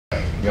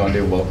You want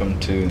to do welcome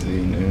to the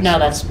news? No,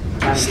 that's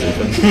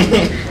stupid.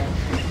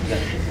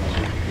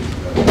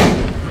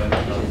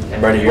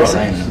 Brady, you're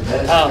saying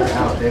it.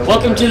 Oh,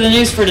 welcome to the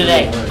news for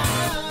today.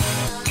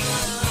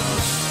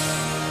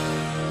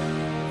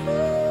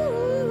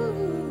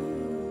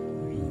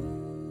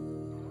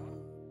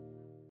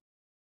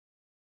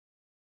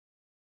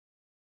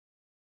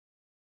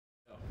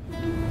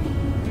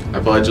 I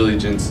pledge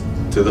allegiance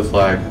to the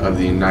flag of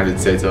the United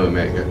States of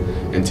America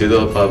and to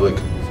the republic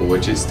for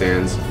which it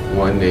stands,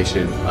 one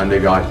nation, under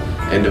God,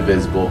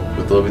 indivisible,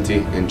 with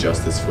liberty and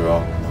justice for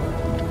all.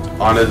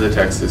 Honor the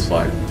Texas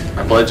flag.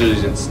 I pledge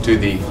allegiance to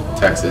the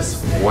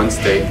Texas, one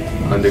state,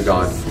 under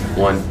God,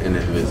 one and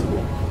indivisible.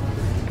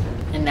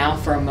 And now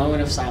for a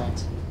moment of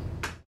silence.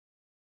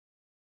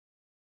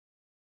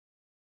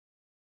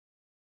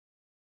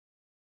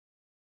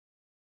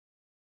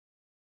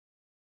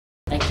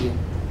 Thank you.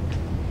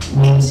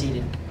 Be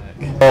seated.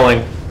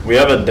 Rolling. We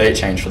have a date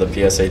change for the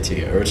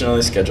PSAT,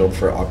 originally scheduled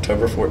for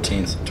October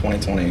 14th,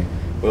 2020.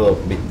 We'll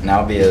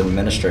now be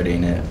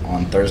administrating it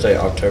on Thursday,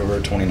 October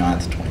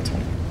 29th,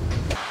 2020.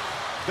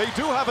 They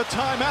do have a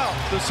timeout.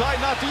 Decide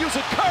not to use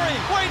it. Curry,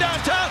 way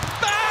downtown.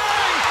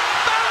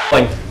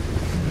 Bang! Bang!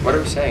 What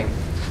are we saying?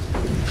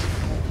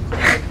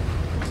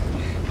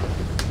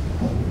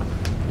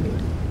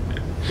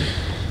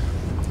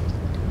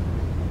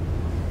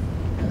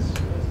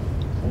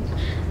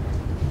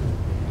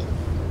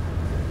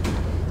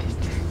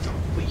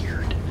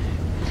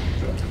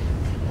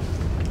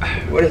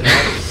 What is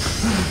that?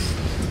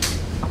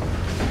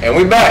 And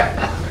we back.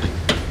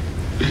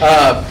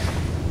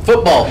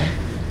 Football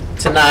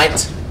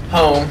tonight,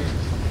 home,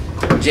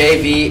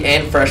 JV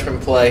and freshman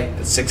play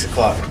at 6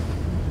 o'clock.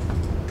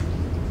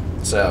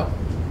 So,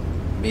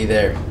 be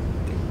there.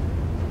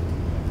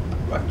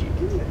 Why'd you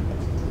do that?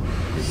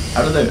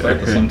 How do they play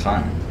at the same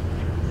time?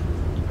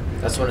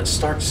 That's when it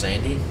starts,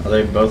 Sandy. Are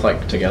they both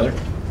like together?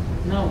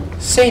 No.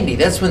 Sandy,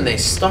 that's when they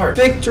start.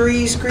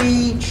 Victory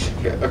screech.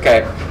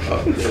 Okay.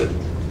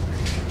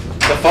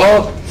 The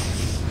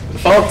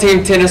fall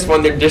team tennis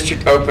won their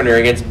district opener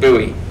against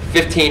Bowie,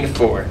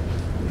 15-4.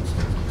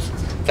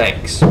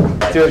 Thanks.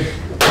 Good.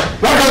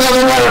 Welcome to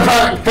the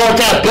weather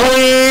forecast,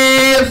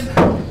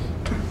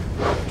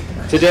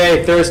 please.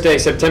 Today, Thursday,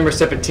 September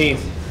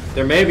 17th.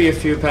 There may be a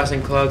few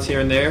passing clouds here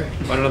and there,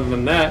 but other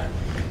than that,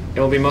 it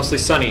will be mostly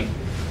sunny.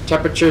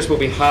 Temperatures will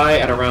be high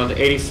at around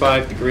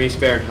 85 degrees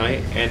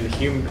Fahrenheit, and the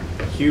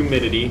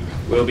humidity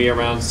will be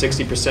around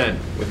 60%,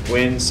 with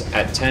winds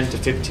at 10 to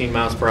 15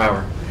 miles per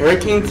hour.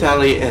 Hurricane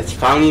Sally has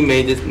finally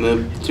made its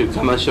move to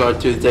come ashore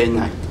Tuesday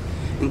night,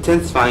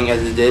 intensifying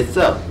as it did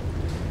so.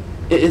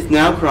 It is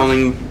now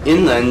crawling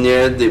inland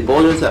near the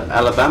borders of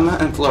Alabama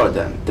and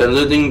Florida,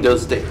 diluting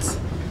those states.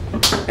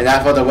 And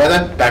now for the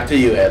weather, back to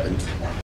you, Evans.